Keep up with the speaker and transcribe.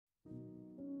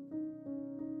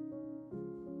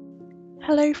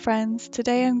Hello friends,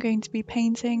 today I'm going to be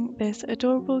painting this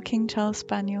adorable King Charles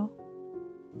Spaniel.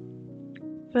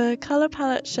 The colour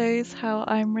palette shows how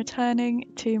I'm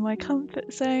returning to my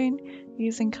comfort zone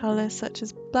using colours such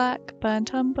as black,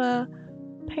 burnt umber,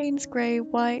 Payne's grey,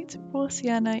 white, raw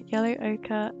sienna, yellow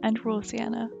ochre and raw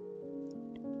sienna.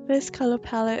 This colour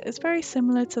palette is very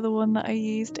similar to the one that I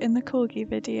used in the corgi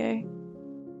video.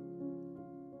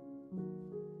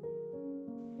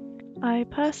 I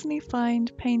personally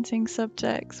find painting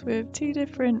subjects with two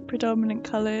different predominant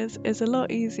colours is a lot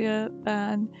easier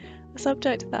than a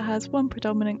subject that has one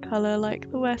predominant colour like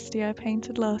the Westie I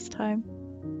painted last time.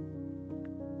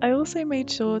 I also made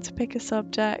sure to pick a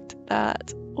subject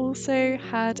that also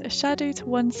had a shadow to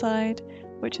one side,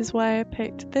 which is why I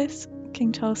picked this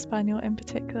King Charles Spaniel in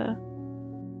particular.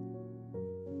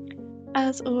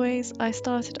 As always, I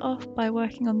started off by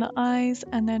working on the eyes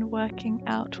and then working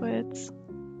outwards.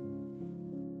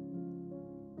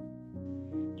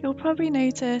 You'll probably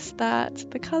notice that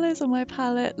the colours on my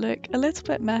palette look a little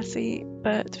bit messy,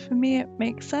 but for me it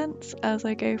makes sense as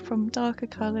I go from darker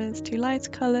colours to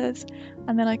lighter colours,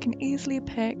 and then I can easily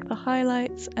pick the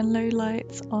highlights and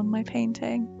lowlights on my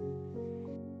painting.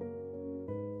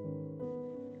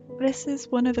 This is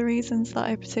one of the reasons that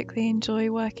I particularly enjoy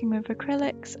working with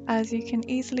acrylics, as you can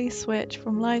easily switch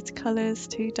from lighter colours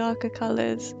to darker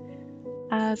colours,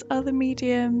 as other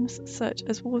mediums such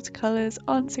as watercolours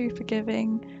aren't so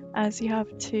forgiving, as you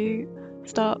have to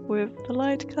start with the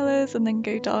light colours and then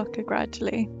go darker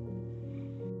gradually.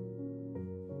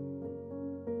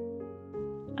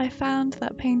 I found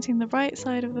that painting the right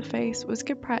side of the face was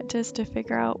good practice to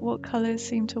figure out what colours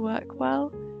seem to work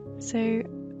well, so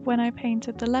when I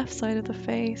painted the left side of the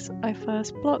face, I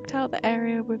first blocked out the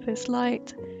area with this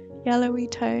light yellowy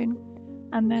tone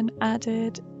and then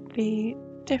added the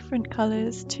different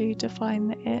colours to define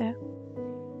the ear.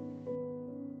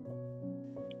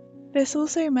 This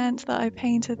also meant that I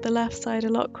painted the left side a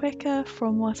lot quicker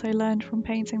from what I learned from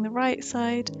painting the right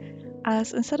side,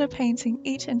 as instead of painting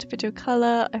each individual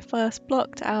colour, I first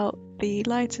blocked out the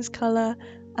lightest colour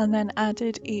and then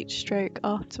added each stroke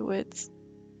afterwards.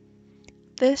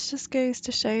 This just goes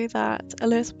to show that a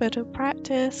little bit of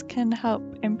practice can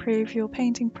help improve your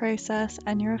painting process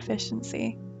and your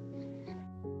efficiency.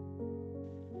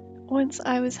 Once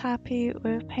I was happy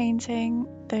with painting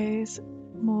those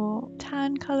more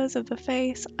tan colours of the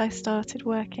face, I started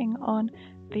working on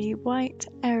the white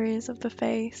areas of the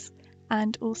face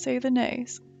and also the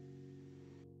nose.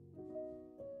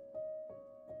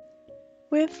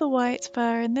 With the white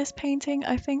fur in this painting,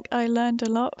 I think I learned a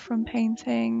lot from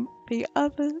painting the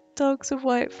other dogs with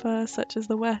white fur such as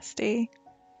the Westie.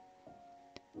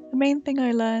 The main thing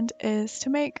I learned is to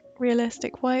make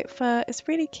realistic white fur is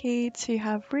really key to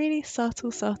have really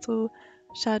subtle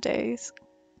shadows.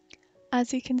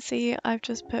 As you can see, I've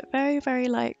just put very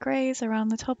light greys around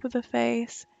the top of the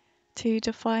face to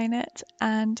define it,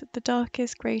 and the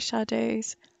darkest grey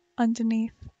shadows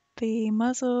underneath the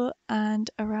muzzle and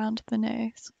around the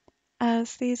nose,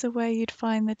 as these are where you'd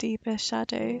find the deepest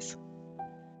shadows.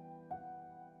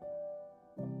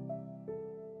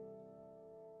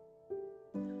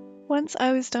 Once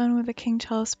I was done with the King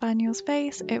Charles Spaniel's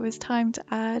face, it was time to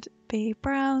add the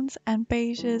browns and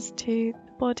beiges to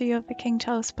the body of the King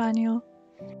Charles Spaniel.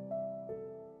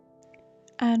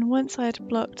 And once I'd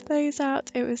blocked those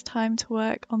out, it was time to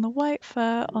work on the white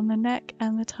fur on the neck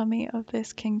and the tummy of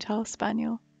this King Charles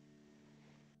Spaniel.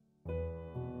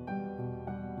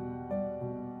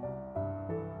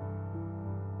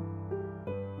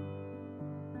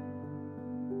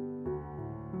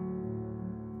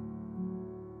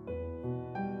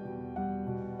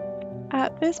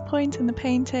 At this point in the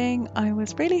painting, I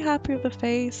was really happy with the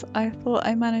face. I thought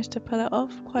I managed to pull it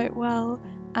off quite well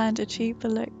and achieve the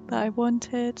look that I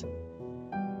wanted.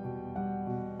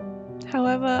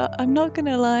 However, I'm not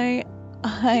gonna lie,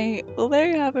 although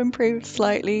I have improved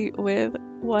slightly with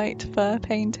white fur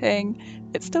painting,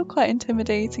 it's still quite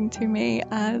intimidating to me,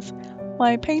 as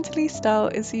my painterly style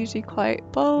is usually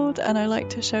quite bold and I like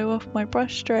to show off my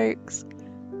brush strokes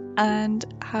and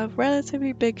have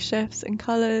relatively big shifts in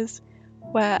colours,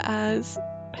 whereas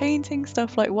painting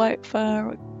stuff like white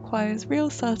fur requires real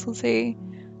subtlety,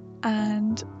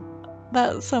 and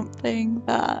that's something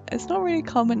that is not really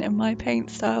common in my paint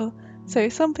style, so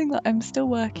something that I'm still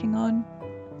working on,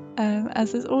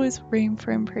 as there's always room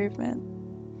for improvement.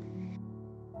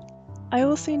 I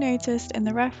also noticed in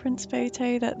the reference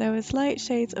photo that there was light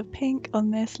shades of pink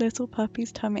on this little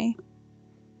puppy's tummy,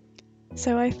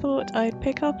 so I thought I'd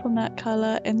pick up on that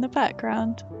colour in the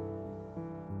background.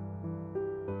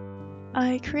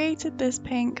 I created this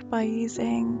pink by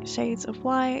using shades of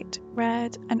white,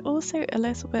 red, and also a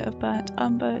little bit of burnt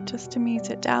umber just to mute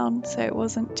it down so it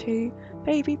wasn't too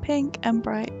baby pink and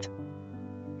bright.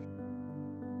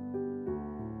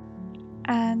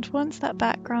 And once that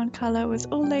background colour was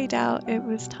all laid out, it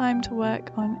was time to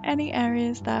work on any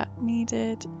areas that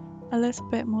needed a little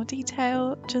bit more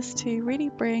detail just to really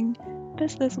bring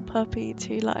this little puppy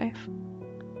to life.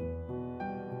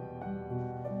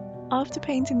 After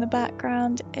painting the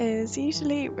background is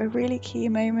usually a really key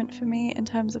moment for me in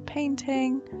terms of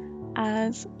painting,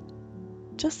 as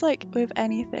just like with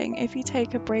anything, if you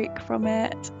take a break from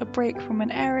it, a break from an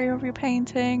area of your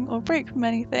painting, or a break from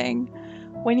anything,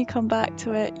 when you come back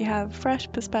to it, you have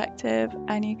fresh perspective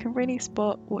and you can really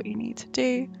spot what you need to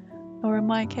do, or in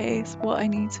my case, what I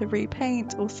need to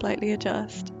repaint or slightly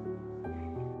adjust.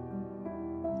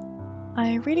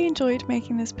 I really enjoyed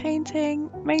making this painting,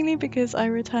 mainly because I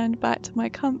returned back to my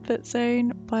comfort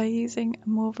zone by using a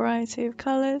more variety of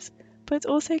colours, but it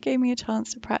also gave me a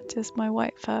chance to practice my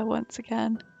white fur once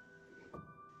again.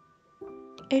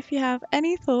 If you have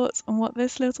any thoughts on what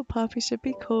this little puppy should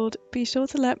be called, be sure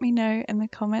to let me know in the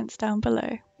comments down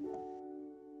below.